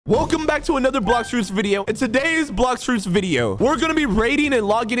Welcome back to another Blox video. In today's Blox video, we're going to be rating and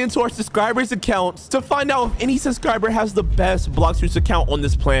logging into our subscribers' accounts to find out if any subscriber has the best Blox account on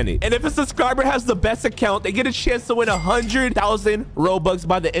this planet. And if a subscriber has the best account, they get a chance to win 100,000 Robux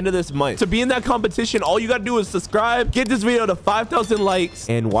by the end of this month. To be in that competition, all you got to do is subscribe, get this video to 5,000 likes,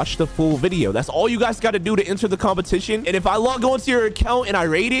 and watch the full video. That's all you guys got to do to enter the competition. And if I log onto your account and I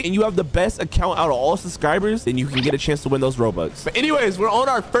rate it and you have the best account out of all subscribers, then you can get a chance to win those Robux. But anyways, we're on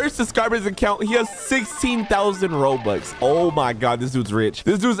our first subscriber's account. He has 16,000 Robux. Oh my god, this dude's rich.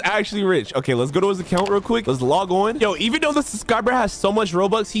 This dude's actually rich. Okay, let's go to his account real quick. Let's log on. Yo, even though the subscriber has so much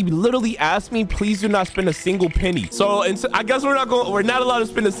Robux, he literally asked me, please do not spend a single penny. So I guess we're not allowed to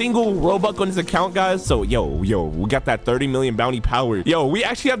spend a single Robux on his account, guys. So yo, we got that 30 million bounty power. Yo, we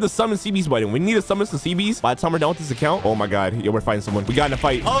actually have the summon CBs button. We need to summon some CBs by the time we're done with this account. Oh my god. Yo, we're fighting someone. We got in a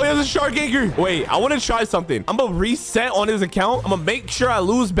fight. Oh, he has a shark anchor. Wait, I want to try something. I'm gonna reset on his account. I'm gonna make sure I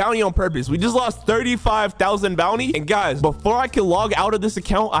lose bounty on purpose. We just lost 35,000 bounty. And guys, before I can log out of this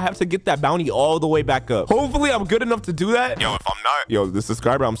account, I have to get that bounty all the way back up. Hopefully I'm good enough to do that. Yo, if I'm not, yo, the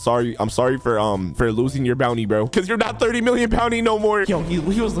subscriber, I'm sorry for losing your bounty, bro, because you're not 30 million bounty no more. Yo, he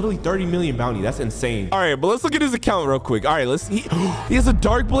was literally 30 million bounty. That's insane. All right, but let's look at his account real quick. All right, he has a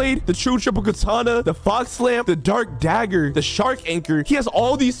dark blade, the true triple katana, the fox slam, the dark dagger, the shark anchor. He has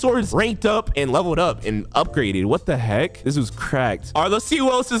all these swords ranked up and leveled up and upgraded. What the heck? This was cracked. All right, let's see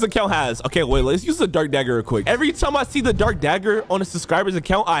who else his account has. Okay, wait, let's use the dark dagger real quick. Every time I see the dark dagger on a subscriber's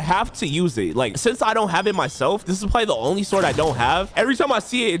account, I have to use it. Like, since I don't have it myself, this is probably the only sword I don't have. Every time I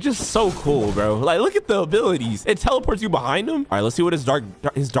see it, it's just so cool, bro. Like, look at the abilities. It teleports you behind him. All right, let's see what his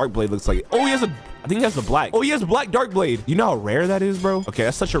dark blade looks like. Oh, I think he has the black. Oh, he has black dark blade. You know how rare that is, bro? Okay,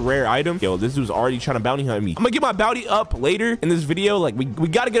 that's such a rare item. Yo, this dude's already trying to bounty hunt me. I'm gonna get my bounty up later in this video. Like, we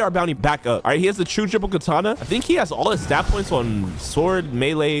got to get our bounty back up. All right, he has the true triple katana. I think he has all his stat points on sword,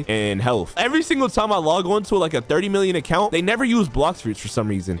 melee, and health. Every single time I log on to like a 30 million account, they never use Blox fruits for some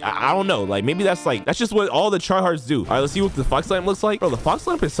reason. I don't know. Like, maybe that's just what all the tryhards do. All right, let's see what the fox lamp looks like. Bro, the fox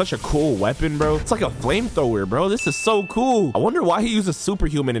lamp is such a cool weapon, bro. It's like a flamethrower, bro. This is so cool. I wonder why he uses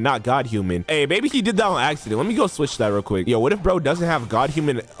superhuman and not god human. Hey, maybe he did that on accident. Let me go switch that real quick. Yo, what if bro doesn't have god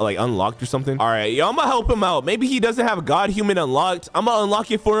human like unlocked or something? All right, yo, I'm gonna help him out. Maybe he doesn't have god human unlocked. I'm gonna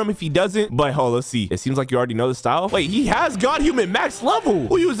unlock it for him if he doesn't. But hold, let's see. It seems like you already know the style. Wait, he has god human max level.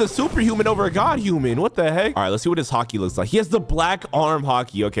 Who used a superhuman over a god human? What the heck? All right, let's see what his hockey looks like. He has the black arm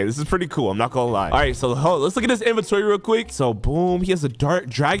hockey. Okay, this is pretty cool. I'm not gonna lie. All right, so hold, let's look at his inventory real quick. So boom, he has a dark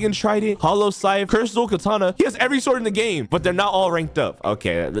dragon trident, hollow scythe, cursed dual katana. He has every sword in the game, but they're not all ranked up.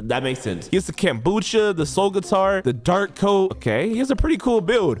 Okay, that makes sense. He has the kombucha, the soul guitar, the dark coat. Okay, he has a pretty cool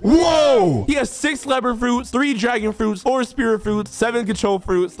build. Whoa! He has 6 leopard fruits, 3 dragon fruits, 4 spirit fruits, 7 control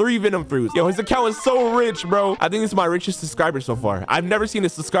fruits, 3 venom fruits. Yo, his account is so rich, bro. I think this is my richest subscriber so far. I've never seen a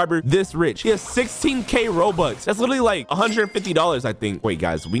subscriber this rich. He has 16k Robux. That's literally like $150, I think. Wait,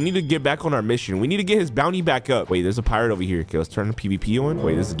 guys, we need to get back on our mission. We need to get his bounty back up. Wait, there's a pirate over here. Okay, let's turn the PvP on.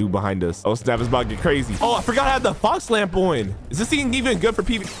 Wait, there's a dude behind us. Oh, snap, it's about to get crazy. Oh, I forgot I had the fox lamp on. Is this thing even good for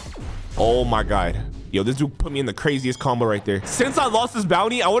PvP? Oh my god. Yo, this dude put me in the craziest combo right there. Since I lost this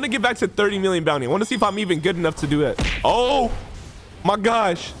bounty, I want to get back to 30 million bounty. I want to see if I'm even good enough to do that. Oh my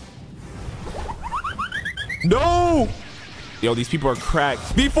gosh. No. Yo, these people are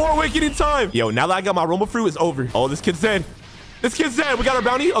cracked. Before awakening time. Yo, now that I got my Roma fruit, it's over. Oh, this kid's dead. This kid's dead. We got our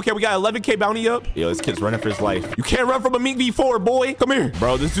bounty. Okay, we got 11k bounty up. Yo, this kid's running for his life. You can't run from a meat V4, boy. Come here.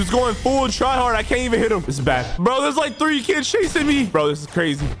 Bro, this dude's going full try hard. I can't even hit him. This is bad. Bro, there's like 3 kids chasing me. Bro, this is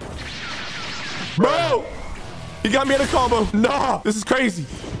crazy. Bro, he got me in a combo. Nah, this is crazy.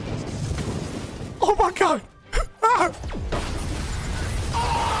 Oh my god.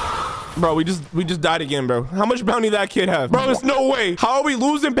 Bro, we just died again, bro. How much bounty that kid have? Bro, there's no way. How are we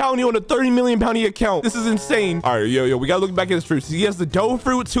losing bounty on a 30 million bounty account? This is insane. All right, yo, we gotta look back at his fruits. He has the dough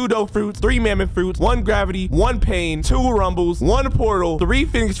fruit, 2 dough fruits, 3 mammoth fruits, 1 gravity, 1 pain, 2 rumbles, 1 portal, 3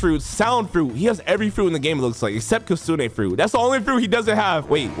 phoenix fruits, sound fruit. He has every fruit in the game, it looks like, except Kasune fruit. That's the only fruit he doesn't have.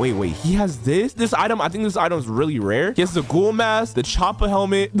 Wait. He has this item. I think this item is really rare. He has the ghoul mask, the choppa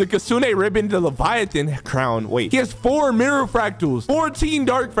helmet, the Kasune ribbon, the leviathan crown. Wait, he has 4 mirror fractals, 14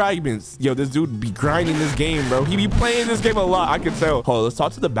 dark fragments. Yo, this dude be grinding this game, bro. He be playing this game a lot. I can tell. Hold on, let's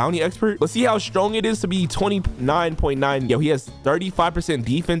talk to the bounty expert. Let's see how strong it is to be 29.9. Yo, he has 35%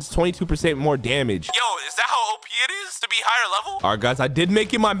 defense, 22% more damage. Yo, is that how OP it is to be higher level? All right, guys, I did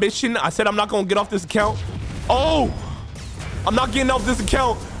make it my mission. I said I'm not gonna get off this account. Oh, I'm not getting off this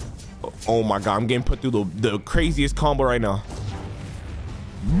account. Oh my god, I'm getting put through the craziest combo right now.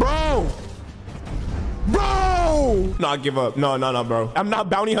 Bro, No. No, I give up. No, bro. I'm not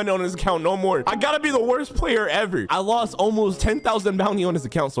bounty hunting on his account no more. I gotta be the worst player ever. I lost almost 10,000 bounty on his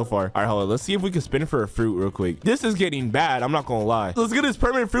account so far. All right, hold on. Let's see if we can spin for a fruit real quick. This is getting bad. I'm not gonna lie. Let's get his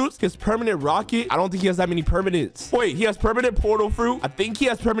permanent fruits. His permanent rocket. I don't think he has that many permanents. Wait, he has permanent portal fruit. I think he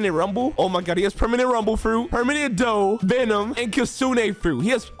has permanent rumble. Oh my God, he has permanent rumble fruit, permanent dough, venom, and Kasune fruit. He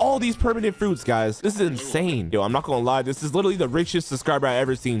has all these permanent fruits, guys. This is insane. Yo, I'm not gonna lie. This is literally the richest subscriber I've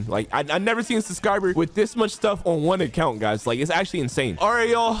ever seen. Like, I've never seen a subscriber with this much stuff on one account, guys. Like, it's actually insane. All right,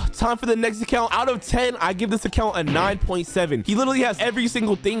 y'all. Time for the next account. Out of 10, I give this account a 9.7. He literally has every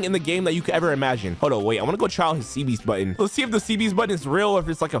single thing in the game that you could ever imagine. Hold on, wait. I want to go try out his CB's button. Let's see if the CB's button is real or if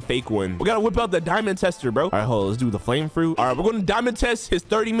it's like a fake one. We gotta whip out the diamond tester, bro. All right, hold on. Let's do the flame fruit. All right, we're going to diamond test his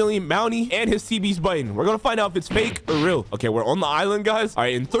 30 million bounty and his CB's button. We're gonna find out if it's fake or real. Okay, we're on the island, guys. All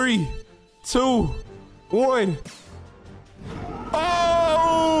right, in 3, 2, 1.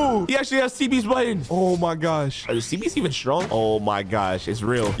 Oh, he actually has CB's button. Oh my gosh. Are the CB's even strong? Oh my gosh, it's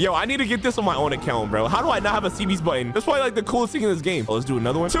real. Yo, I need to get this on my own account, bro. How do I not have a CB's button? That's probably like the coolest thing in this game. Oh, let's do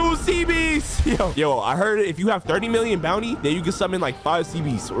another one. 2 CB's. Yo, I heard if you have 30 million bounty, then you can summon like 5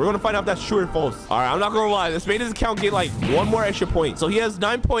 CB's. So we're gonna find out if that's true or false. All right, I'm not gonna lie. This made his account get like 1 more extra point. So he has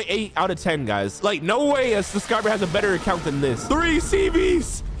 9.8 out of 10, guys. Like, no way a subscriber has a better account than this. 3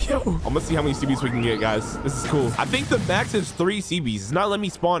 CB's. Yo, I'm gonna see how many CB's we can get, guys. This is cool. I think the max is 3 CB's. It's not letting me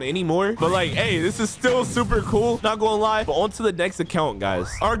spawn anymore, but like, hey, this is still super cool, not gonna lie. But on to the next account,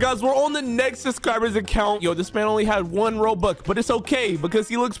 guys. All right, guys, we're on the next subscriber's account. Yo, this man only had 1 Robux, but it's okay because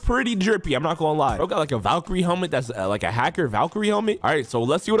he looks pretty drippy. I'm not gonna lie. Bro got like a Valkyrie helmet. That's like a hacker Valkyrie helmet. All right, so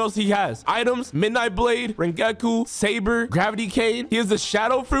let's see what else he has. Items: Midnight Blade, Rengeku, Saber, Gravity Cane. He has the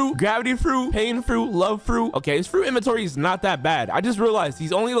Shadow Fruit, Gravity Fruit, Pain Fruit, Love Fruit. Okay, his fruit inventory is not that bad. I just realized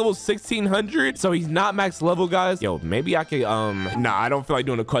he's only level 1600, so he's not max level, guys. Yo, maybe I could nah, I don't feel like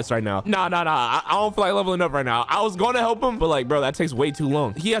doing a quest right now. Nah, I don't feel like leveling up right now. I was going to help him, but like, bro, that takes way too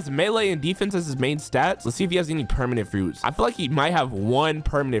long. He has melee and defense as his main stats. Let's see if he has any permanent fruits. I feel like he might have 1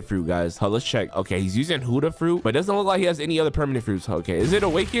 permanent fruit, guys. Let's check. Okay, he's using Huda fruit, but it doesn't look like he has any other permanent fruits. Okay, is it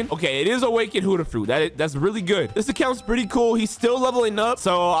awaken? Okay, it is awaken Huda fruit. That's really good. This account's pretty cool. He's still leveling up,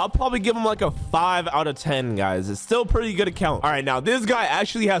 so I'll probably give him like a 5 out of 10, guys. It's still a pretty good account. All right, now this guy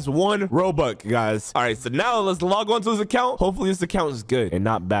actually has 1 Robux, guys. All right, so now let's log on to his account. Hopefully this account is good and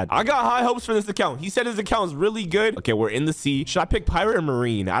not bad. I got high hopes for this account. He said his account is really good. Okay, we're in the sea. Should I pick pirate or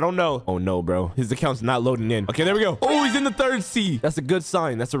marine? I don't know. Oh no, bro, his account's not loading in. Okay, there we go. Oh, he's in the 3rd sea. That's a good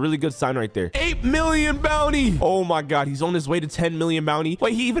sign. That's a really good sign right there. 8 million bounty. Oh my God, he's on his way to 10 million bounty.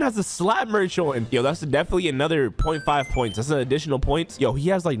 Wait, he even has a Slat merch on. Yo, that's definitely another 0.5 points. That's an additional points. Yo, he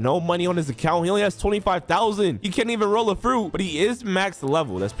has like no money on his account. He only has 25,000. He can't even roll a fruit, but he is max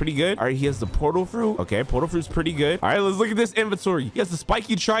level. That's pretty good. All right, he has the portal fruit. Okay, portal fruit's pretty good. All right, let's look at this inventory. He has the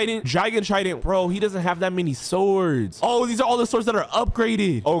spiky trident, giant trident. Bro, he doesn't have that many swords. Oh, these are all the swords that are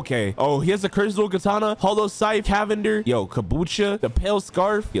upgraded. Okay. Oh, he has the cursed dual katana, hollow scythe, cavender, yo, kabucha, the pale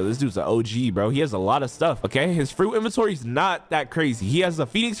scarf. Yo, this dude's an OG, bro. He has a lot of stuff. Okay, his fruit inventory is not that crazy. He has the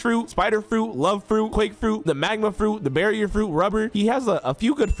phoenix fruit, spider fruit, love fruit, quake fruit, the magma fruit, the barrier fruit, rubber. He has a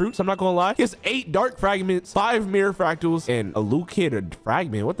few good fruits, I'm not gonna lie. He has 8 dark fragments, 5 mirror fractals, and a lucated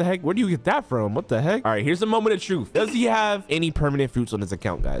fragment. What the heck? Where do you get that from? What the heck? All right, here's the moment of truth. Does he have any permanent fruits on his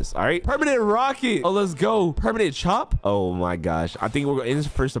account, guys? All right, permanent rocket. Oh, let's go. Permanent chop. Oh my gosh, I think we're in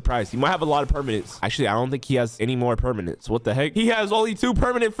for a surprise. He might have a lot of permanents. Actually, I don't think he has any more permanents. What the heck? He has only 2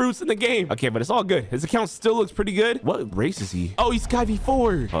 permanent fruits in the game. Okay, but it's all good. His account still looks pretty good. What race is he? Oh, he's Sky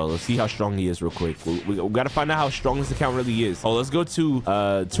V4. Oh, let's see how strong he is real quick. We gotta find out how strong this account really is. Oh, let's go to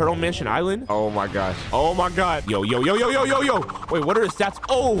Turtle Mansion Island. Oh my gosh. Oh my God. Yo. Wait, what are his stats?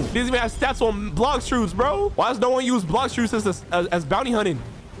 Oh, he doesn't even have stats on Blox fruits, bro. Why does no one use Blox fruits as bounty hunting?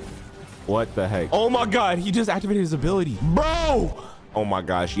 What the heck? Oh my God, he just activated his ability, bro. Oh my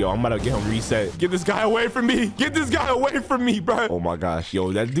gosh, yo, I'm about to get him reset. Get this guy away from me. Get this guy away from me, bro. Oh my gosh,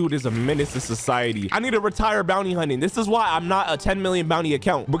 yo, that dude is a menace to society. I need to retire bounty hunting. This is why I'm not a 10 million bounty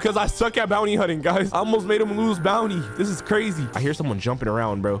account, because I suck at bounty hunting, guys. I almost made him lose bounty. This is crazy. I hear someone jumping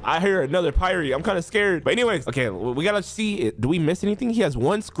around, bro. I hear another pirate. I'm kind of scared. But anyways, okay, we gotta see. Do we miss anything? He has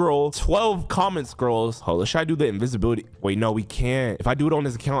 1 scroll, 12 comment scrolls. Oh, let's try to do the invisibility. Wait, no, we can't. If I do it on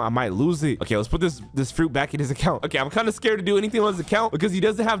his account, I might lose it. Okay, let's put this fruit back in his account. Okay, I'm kind of scared to do anything on his account because he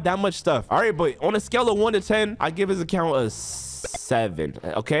doesn't have that much stuff. All right, but on a scale of 1 to 10, I give his account a 7.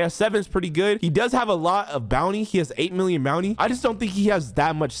 Okay, a 7 is pretty good. He does have a lot of bounty. He has 8 million bounty. I just don't think he has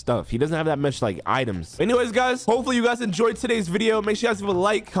that much stuff. He doesn't have that much like items. Anyways, guys, hopefully you guys enjoyed today's video. Make sure you guys give a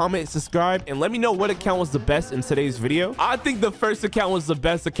like, comment, subscribe, and let me know what account was the best in today's video. I think the first account was the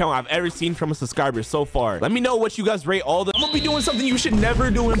best account I've ever seen from a subscriber so far. Let me know what you guys rate all the. I'm gonna be doing something you should never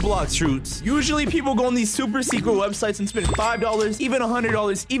do in Blox Fruits. Usually people go on these super secret websites and spend $5, even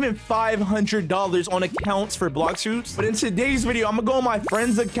 $100, even $500 on accounts for Blox Fruits. But in today's video, I'm gonna go on my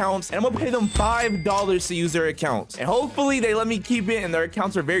friends' accounts and I'm gonna pay them $5 to use their accounts. And hopefully they let me keep it and their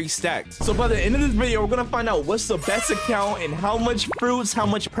accounts are very stacked. So by the end of this video, we're gonna find out what's the best account and how much fruits, how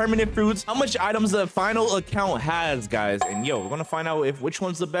much permanent fruits, how much items the final account has, guys. And yo, we're gonna find out which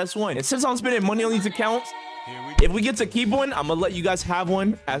one's the best one. And since I'm spending money on these accounts, if we get to keep one, I'm gonna let you guys have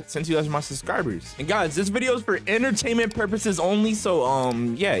one since you guys are my subscribers. And guys, this video is for entertainment purposes only, so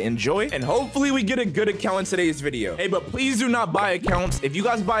yeah, enjoy, and hopefully we get a good account in today's video. Hey, but please do not buy accounts. If you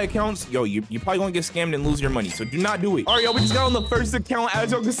guys buy accounts, yo, you probably gonna get scammed and lose your money, so do not do it. All right, yo, we just got on the first account.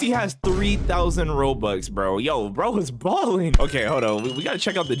 As y'all can see, has 3,000 Robux, bro. Yo, bro is balling. Okay, hold on, we gotta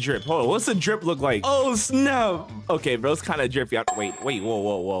check out the drip. Hold on, what's the drip look like? Oh snap. Okay, bro's kind of drippy. Wait,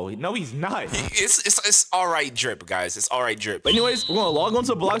 whoa. No, he's not. It's all right drip, guys. It's all right drip. But anyways, we're gonna log on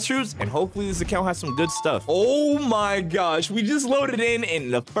to Blox Fruits and hopefully this account has some good stuff. Oh my gosh, we just loaded in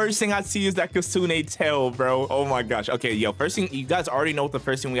and the first thing I see is that Kasune tail, bro. Oh my gosh. Okay, yo, first thing, you guys already know what the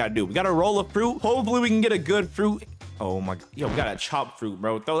first thing we gotta do. We gotta roll a fruit. Hopefully we can get a good fruit. Oh my god. Yo, we got a chopped fruit,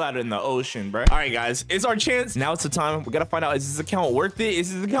 bro. Throw that in the ocean, bro. All right, guys, it's our chance. Now it's the time. We gotta find out, is this account worth it?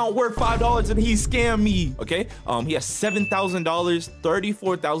 Is this account worth $5 and he scammed me? Okay, he has $7,000,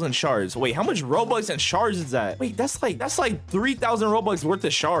 34,000 shards. Wait, how much Robux and shards is that? Wait, that's like 3,000 Robux worth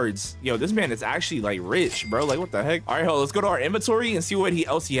of shards. Yo, this man is actually like rich, bro. Like, what the heck? All right, hold on, let's go to our inventory and see what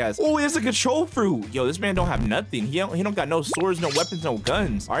else he has. Oh, he has a control fruit. Yo, this man don't have nothing. He don't got no swords, no weapons, no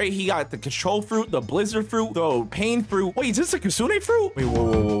guns. All right, he got the control fruit, the blizzard fruit, the pain fruit. Wait, is this a Kasune fruit? Wait,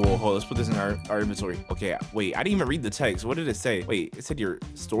 whoa. Hold on, let's put this in our inventory. Okay, wait, I didn't even read the text. What did it say? Wait, it said your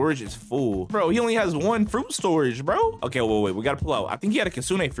storage is full. Bro, he only has 1 fruit storage, bro. Okay, wait, we gotta pull out. I think he had a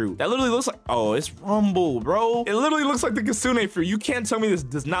Kasune fruit. That literally looks like, oh, it's Rumble, bro. It literally looks like the Kasune fruit. You can't tell me this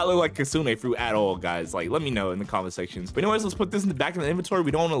does not look like Kasune fruit at all, guys. Like, let me know in the comment sections. But anyways, let's put this in the back of the inventory.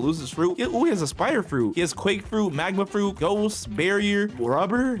 We don't want to lose this fruit. Oh, he has a spider fruit. He has quake fruit, magma fruit, ghost, barrier,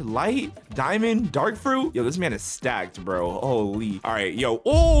 rubber, light, diamond, dark fruit. Yo, this man is stacked, bro. Holy. All right, yo.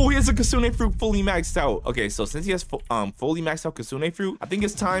 Oh, he has a Kasune fruit fully maxed out. Okay, so since he has fully maxed out Kasune fruit, I think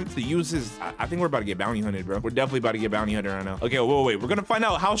it's time to use his. I think we're about to get bounty hunted, bro. We're definitely about to get bounty hunted right now. Okay, wait. We're gonna find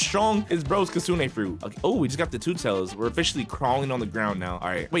out how strong is bro's Kasune fruit. Okay. Oh, we just got the 2 tails. We're officially crawling on the ground now. All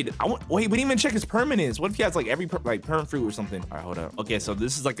right. Wait, we didn't even check his permanence. What if he has like every perm fruit or something? All right, hold up. Okay, so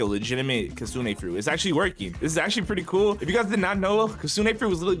this is like a legitimate Kasune fruit. It's actually working. This is actually pretty cool. If you guys did not know, Kasune fruit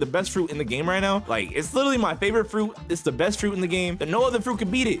was literally the best fruit in the game right now. Like, it's literally my favorite fruit. It's the best fruit in the game. And no other fruit can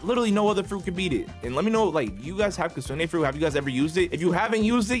beat it. Literally no other fruit can beat it. And let me know, like, you guys have Kasune fruit? Have you guys ever used it? If you haven't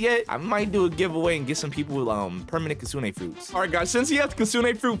used it yet, I might do a giveaway and get some people with permanent Kasune fruits. All right, guys, since he has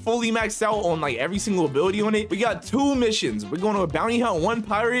Kasune fruit fully maxed out on like every single ability on it, we got 2 missions. We're going to a bounty hunt 1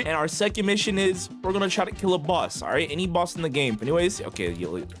 pirate, and our second mission is we're gonna try to kill a boss. All right, any boss in the game. Anyways, okay,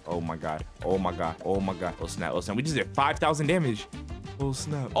 oh my god. Oh snap. We just did 5,000 damage. Oh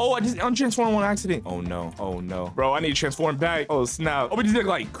snap. Oh, I just untransformed on accident. Oh no. Bro, I need to transform back. Oh snap. Oh, we just did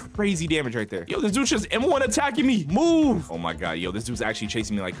like crazy damage right there. Yo, this dude's just M1 attacking me. Move. Oh my god. Yo, this dude's actually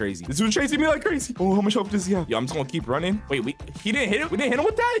chasing me like crazy. Oh, how much health does he have? Yo, I'm just gonna keep running. Wait, he didn't hit him? We didn't hit him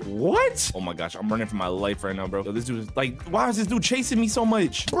with that? What? Oh my gosh, I'm running for my life right now, bro. Yo, this dude is like, why is this dude chasing me so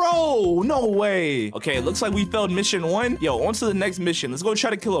much? Bro, no way. Okay, it looks like we failed mission 1. Yo, on to the next mission. Let's go try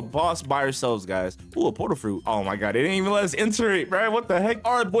to kill a boss by ourselves, guys. Ooh, a portal fruit. Oh my god, they didn't even let us enter it, bro. What the heck?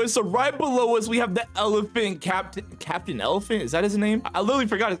 All right, boys, so right below us we have the elephant Captain Elephant. Is that his name? I literally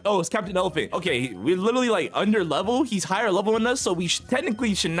forgot it. Oh, it's Captain Elephant. Okay, we're literally like under level. He's higher level than us, so we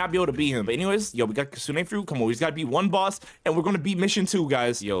technically should not be able to beat him. But anyways, yo, we got Kasune fruit. Come on, we just gotta beat 1 boss and we're gonna beat mission 2,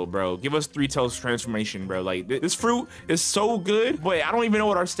 guys. Yo, bro, give us 3 tails transformation, bro. Like, this fruit is so good, but I don't even know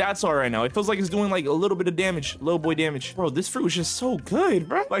what our stats are right now. It feels like it's doing like a little bit of damage, little boy damage. Bro, this fruit is just so good,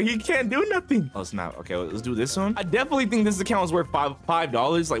 bro. Like, he can't do nothing. Oh snap. Okay, let's do this one. I definitely think this account is worth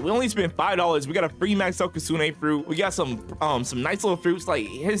 $5. Like, we only spent $5. We got a free max out Kasune fruit. We got some nice little fruits. Like,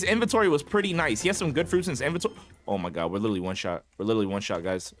 his inventory was pretty nice. He has some good fruits in his inventory. Oh my god, we're literally one shot. We're literally one shot,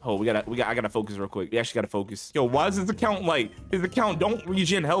 guys. Oh, I gotta focus real quick. We actually gotta focus. Yo, why is his account like his account don't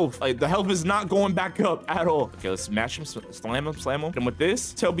regen health? Like the health is not going back up at all. Okay, let's smash him, slam him. Hit him with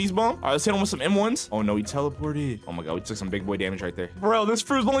this tail beast bomb. All right, let's hit him with some M1s. Oh no, he teleported. Oh my god, we took some big boy damage right there. Bro, this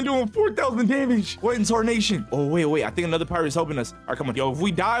fruit's only doing 4,000 damage. What in tarnation? Oh wait, I think another pirate is helping us. All right, come on. Yo, if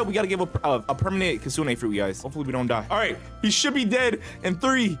we die, we gotta give a permanent Kasune fruit, guys. Hopefully we don't die. All right, he should be dead in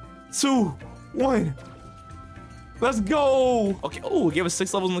 3, 2, 1. Let's go. Okay. Oh, we gave us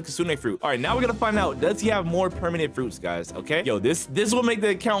 6 levels on the Kasune fruit. All right, now we're gonna find out, does he have more permanent fruits, guys? Okay. Yo, this will make the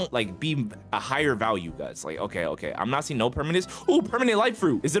account like be a higher value, guys. Like, okay. I'm not seeing no permanents. Oh, permanent light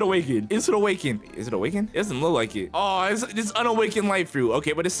fruit. Is it awakened? Is it awakened? Is it awakened? It doesn't look like it. Oh, it's unawakened light fruit.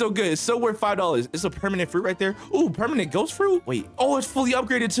 Okay, but it's so good. It's so worth $5. It's a permanent fruit right there. Oh, permanent ghost fruit. Wait. Oh, it's fully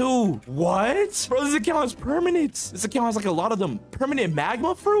upgraded too. What? Bro, this account is permanent. This account has like a lot of them. Permanent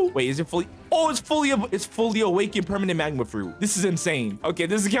magma fruit. Wait, is it fully? Oh, it's fully awakened permanent magma fruit. This is insane. Okay,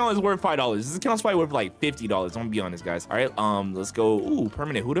 this account is worth $5. This account's probably worth like $50. I'm gonna be honest, guys. All right, let's go. Ooh,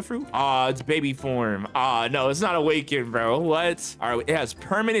 permanent Huda fruit. It's baby form. No, it's not awakened, bro. What? All right, it has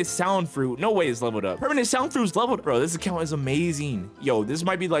permanent sound fruit. No way it's leveled up. Permanent sound fruit is leveled up, bro. This account is amazing. Yo, this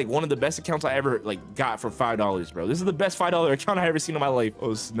might be like one of the best accounts I ever like got for $5, bro. This is the best $5 account I ever seen in my life.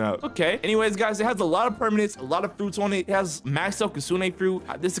 Oh snap. Okay. Anyways, guys, it has a lot of permanents, a lot of fruits on it. It has maxed out Kasune fruit.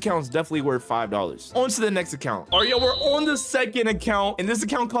 This account is definitely worth $5. On to the next account. All right, yo, we're on the second account, and this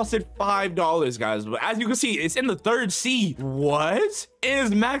account costed $5, guys. But as you can see, it's in the 3rd C. What? And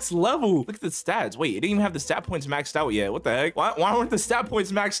it's max level. Look at the stats. Wait, it didn't even have the stat points maxed out yet. What the heck? Why weren't the stat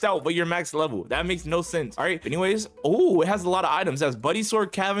points maxed out, but you're max level? That makes no sense. All right, anyways. Oh, it has a lot of items. It has Buddy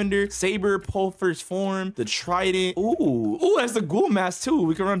Sword, Cavender, Saber, Pulver's Form, the Trident. Ooh, it has the Ghoul Mask too.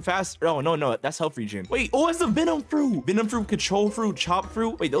 We can run fast. Oh, no, that's health regen. Wait, it's the Venom Fruit. Venom Fruit, Control Fruit, Chop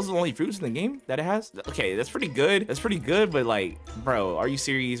Fruit. Wait, those are the only fruits in the game that it has? Okay, that's pretty good. That's pretty good, but like, bro, are you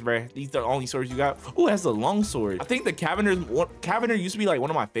serious, bro? These are the only swords you got? Oh, it has the long sword. I think the Cavender used to be like one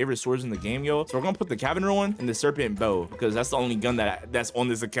of my favorite swords in the game, yo. So we're gonna put the Cavender one and the Serpent Bow because that's the only gun that's on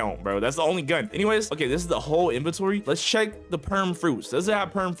this account, bro. That's the only gun. Anyways, okay, this is the whole inventory. Let's check the perm fruits. Does it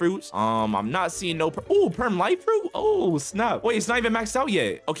have perm fruits? I'm not seeing no perm light fruit. Oh snap. Wait, it's not even maxed out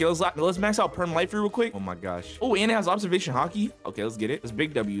yet. Okay, let's max out perm light fruit real quick. Oh my gosh. Oh, and it has observation hockey. Okay, let's get it. It's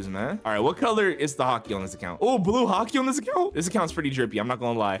big W's, man. All right, what color is the hockey on this account? Oh, blue hockey on this account. This account's pretty drippy. I'm not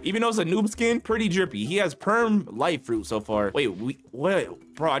gonna lie. Even though it's a noob skin, pretty drippy. He has perm light fruit so far. Wait,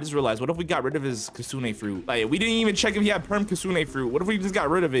 what? Bro, I just realized, what if we got rid of his Kasune fruit? Like, we didn't even check if he had perm Kasune fruit. What if we just got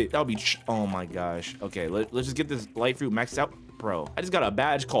rid of it? That would be, oh my gosh. Okay, let's just get this light fruit maxed out. Bro, I just got a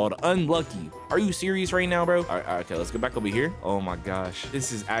badge called Unlucky. Are you serious right now, bro? All right, okay, let's go back over here. Oh my gosh,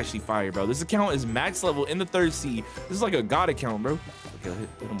 this is actually fire, bro. This account is max level in the 3rd C. This is like a god account, bro. Okay,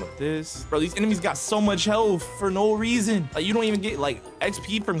 hit him with this. Bro, these enemies got so much health for no reason. Like, you don't even get like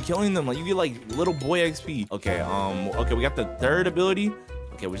XP from killing them. Like, you get like little boy XP. Okay, okay, we got the 3rd ability.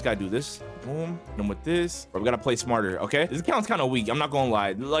 Okay, we just gotta do this. Boom. And with this, bro, we gotta play smarter. Okay, this account's kind of weak. I'm not gonna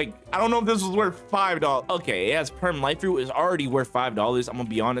lie. Like, I don't know if this was worth $5. Okay, it has perm light fruit. It's already worth $5. I'm gonna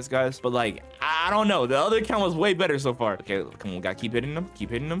be honest, guys. But like, I don't know. The other account was way better so far. Okay, come on, gotta keep hitting them.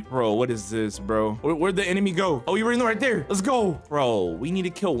 Keep hitting them. Bro, what is this, bro? Where'd the enemy go? Oh, you're right there. Let's go, bro. We need to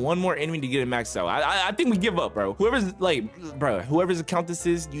kill one more enemy to get it maxed out. I think we give up, bro. Whoever's like, bro, whoever's account this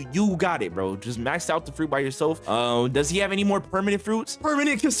is, you got it, bro. Just max out the fruit by yourself. Does he have any more permanent fruits?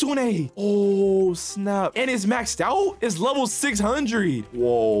 Permanent Kasune. Oh snap. And it's maxed out. It's level 600.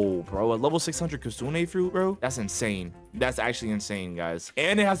 Whoa, bro, a level 600 Kasune fruit, bro. That's insane. That's actually insane, guys.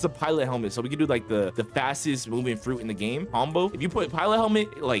 And it has the pilot helmet, so we can do like the fastest moving fruit in the game combo. If you put pilot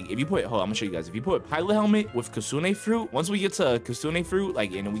helmet, like if you put, hold on, I'm gonna show you guys. If you put pilot helmet with Kasune fruit, once we get to Kasune fruit,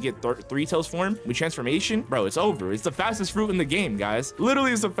 like, and we get 3 tails form with transformation, bro, it's over. It's the fastest fruit in the game, guys.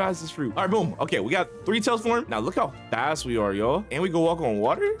 Literally, it's the fastest fruit. All right, boom. Okay, we got 3 tails form. Now look how fast we are, y'all. And we go walk on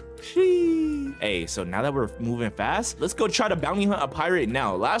water. Hey, so now that we're moving fast, let's go try to bounty hunt a pirate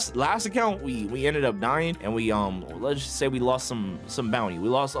now. Last account, we ended up dying, and we let's just say we lost some bounty. We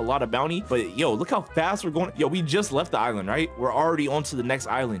lost a lot of bounty, but yo, look how fast we're going. Yo, we just left the island, right? We're already on to the next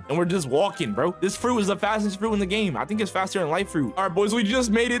island, and we're just walking, bro. This fruit is the fastest fruit in the game. I think it's faster than light fruit. All right, boys, we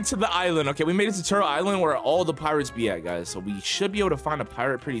just made it to the island. Okay, we made it to Turtle Island, where all the pirates be at, guys. So we should be able to find a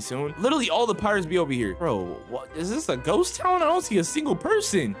pirate pretty soon. Literally, all the pirates be over here, bro. What is this, a ghost town? I don't see a single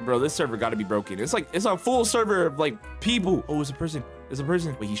person, bro. This server got to be broken. It's like, it's a full server of like people. Oh, it's a person. There's a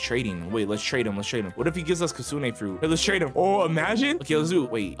person. Wait, he's trading. Wait, let's trade him. Let's trade him. What if he gives us Kasune fruit? Hey, let's trade him. Oh, imagine. Okay, let's do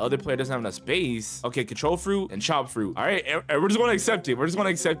it. Wait, other player doesn't have enough space. Okay, control fruit and chop fruit. All right, we're just gonna accept it. We're just gonna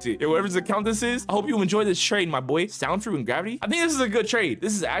accept it. Whoever's account this is, I hope you enjoy this trade, my boy. Sound fruit and gravity. I think this is a good trade.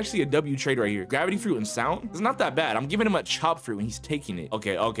 This is actually a W trade right here. Gravity fruit and sound. It's not that bad. I'm giving him a chop fruit and he's taking it.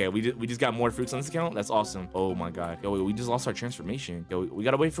 Okay. We just got more fruits on this account. That's awesome. Oh my god. Yo, we just lost our transformation. Yo, we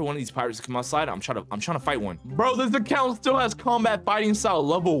gotta wait for one of these pirates to come outside. I'm trying to fight one. Bro, this account still has combat fighting style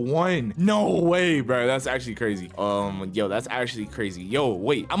level 1. No way, bro. That's actually crazy. Yo, that's actually crazy. Yo,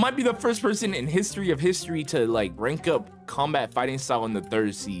 wait. I might be the first person in history to like rank up combat fighting style in the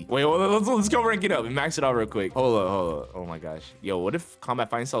 3rd sea. Wait, let's go rank it up and max it out real quick. Hold up. Oh my gosh. Yo, what if combat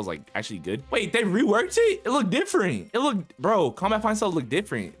fighting style is like actually good? Wait, they reworked it? It looked different. Bro, combat fighting style looked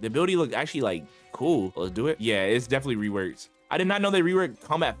different. The ability looked actually like cool. Let's do it. Yeah, it's definitely reworked. I did not know they reworked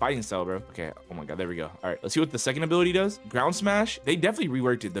combat fighting style, bro. Okay. Oh my god, there we go. All right, let's see what the second ability does. Ground smash. They definitely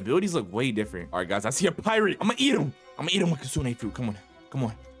reworked it. The abilities look way different. All right, guys, I see a pirate. I'm gonna eat him. With Kasune fruit. Come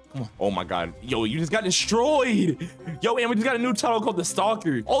on. Oh my god. Yo, you just got destroyed. Yo, and we just got a new title called the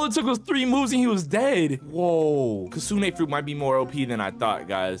Stalker. All it took was 3 moves and he was dead. Whoa. Kasune fruit might be more OP than I thought,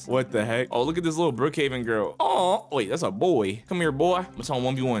 guys. What the heck? Oh, look at this little Brookhaven girl. Oh, wait, that's a boy. Come here, boy. What's on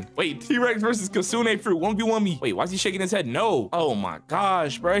 1v1? Wait, T-Rex versus Kasune fruit. 1v1 me. Wait, why is he shaking his head? No. Oh my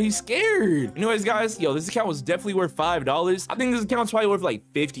gosh, bro. He's scared. Anyways, guys, yo, this account was definitely worth $5. I think this account's probably worth like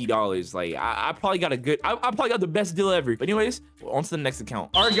 $50. Like, I probably got I probably got the best deal ever. But anyways, on to the next account.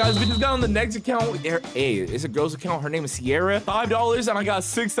 All right, guys, we just got on the next account. Hey, it's a girl's account. Her name is Sierra. $5 and I got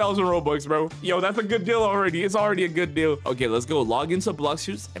 6,000 Robux, bro. Yo, that's a good deal already. It's already a good deal. Okay, let's go log into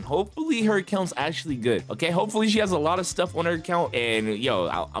Blox and hopefully her account's actually good. Okay, hopefully she has a lot of stuff on her account and yo,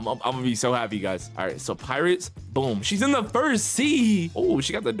 I'm gonna be so happy, guys. All right, so pirates, boom. She's in the 1st sea. Oh,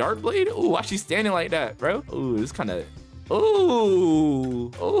 she got the dark blade. Oh, why she's standing like that, bro? Oh, this kind of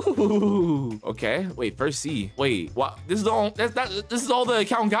Ooh. Okay. Wait, 1st sea. Wait, what? This is all the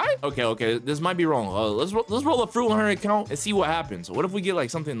account guide? Okay. This might be wrong. Let's roll a fruit on her account and see what happens. What if we get like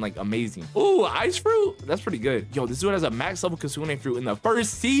something like amazing? Ooh, ice fruit. That's pretty good. Yo, this dude has a max level Kasune fruit in the 1st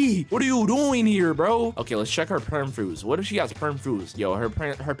sea. What are you doing here, bro? Okay, let's check her perm fruits. What if she has perm fruits? Yo, her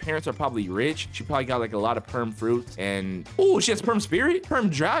parents are probably rich. She probably got like a lot of perm fruits and oh, she has perm spirit, perm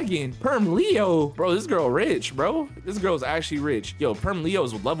dragon, perm Leo. Bro, this girl rich, bro. This girl's actually rich. Yo, perm Leo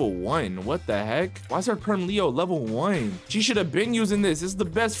is level 1. What the heck? Why is her perm Leo level 1? She should have been using this. This is the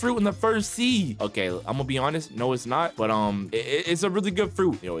best fruit in the 1st sea. Okay, I'm gonna be honest. No, it's not. But it's a really good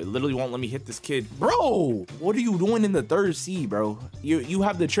fruit. Yo, it literally won't let me hit this kid. Bro, what are you doing in the 3rd sea, bro? You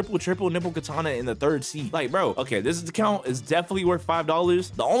have the triple nipple katana in the 3rd sea. Like, bro, okay, this account is definitely worth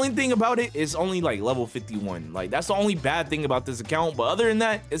 $5. The only thing about it is only like level 51. Like, that's the only bad thing about this account. But other than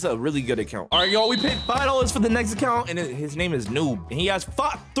that, it's a really good account. All right, y'all, we paid $5 for the next account and his name is Noob. And he has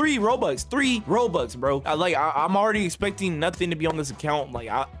 3 Robux, bro. I'm already expecting nothing to be on this account. Like,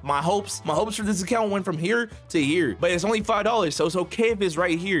 my hopes for this account went from here to here. But it's only $5, so it's okay if it's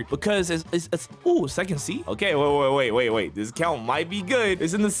right here because it's ooh, 2nd sea. Okay, wait. This account might be good.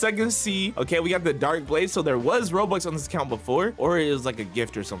 It's in the 2nd sea. Okay, we got the dark blade, so there was Robux on this account before, or it was like a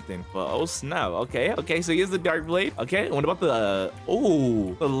gift or something. But oh snap. Okay, so here's the dark blade. Okay, what about the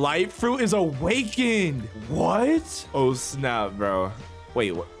the light fruit is awakened. What? Oh snap, bro.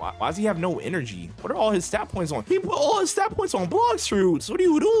 Wait, why does he have no energy? What are all his stat points on? He put all his stat points on Blox fruits. What are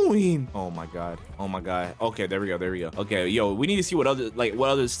you doing? Oh my god. Okay, there we go. Okay, yo, we need to see what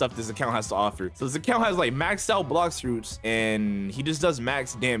other stuff this account has to offer. So this account has like maxed out Blox fruits and he just does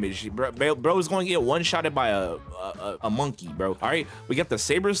max damage. Bro is going to get one-shotted by a monkey, bro. All right, we got the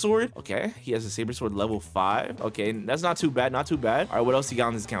saber sword. Okay, he has a saber sword level 5. Okay, that's not too bad. All right, what else he got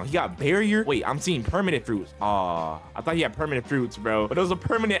on this account? He got barrier. Wait, I'm seeing permanent fruits. I thought he had permanent fruits, bro. But it was a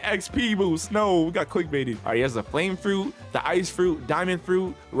permanent XP boost. No, we got clickbaited. All right, he has the flame fruit, the ice fruit, diamond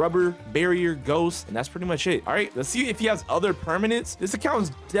fruit, rubber, barrier, ghost, and that's pretty much it. All right, let's see if he has other permanents. This account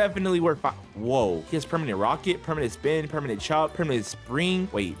is definitely worth whoa, he has permanent rocket, permanent spin, permanent chop, permanent spring.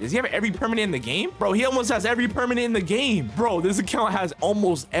 Wait, does he have every permanent in the game? Bro, he almost has every permanent in the game. Bro, this account has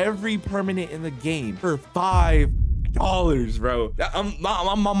almost every permanent in the game for $5, bro.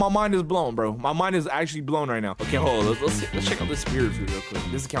 My mind is blown, bro. My mind is actually blown right now. Okay, hold on. Let's check out this spirit fruit real quick.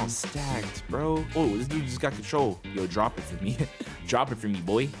 This account's stacked, bro. Oh, this dude just got control. Yo, drop it for me. Drop it for me,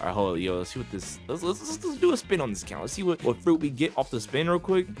 boy. All right, hold on. Yo, let's see what this. Let's do a spin on this account. Let's see what fruit we get off the spin real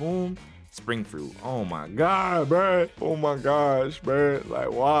quick. Boom. Spring fruit. Oh my god, bro. Oh my gosh, bro.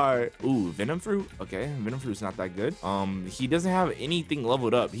 Like, why? Ooh, venom fruit. Okay, venom fruit's not that good. He doesn't have anything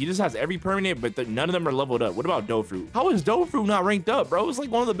leveled up. He just has every permanent, but none of them are leveled up. What about dough fruit? How is dough fruit not ranked up, bro? It's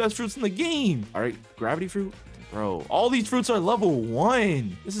like one of the best fruits in the game. All right, gravity fruit. Bro, all these fruits are level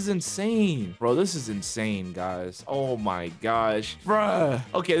 1. This is insane. Bro, this is insane, guys. Oh my gosh. Bruh.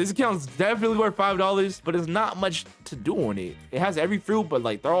 Okay, this account's definitely worth $5, but it's not much to do on it. It has every fruit, but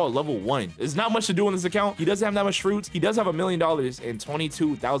like they're all level 1. There's not much to do on this account. He doesn't have that much fruits. He does have $1 million and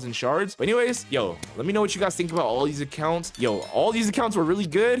 22,000 shards. But anyways, yo, let me know what you guys think about all these accounts. Yo, all these accounts were really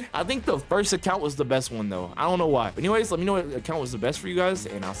good. I think the first account was the best one though. I don't know why. But anyways, let me know what account was the best for you guys,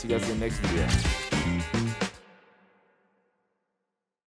 and I'll see you guys in the next video.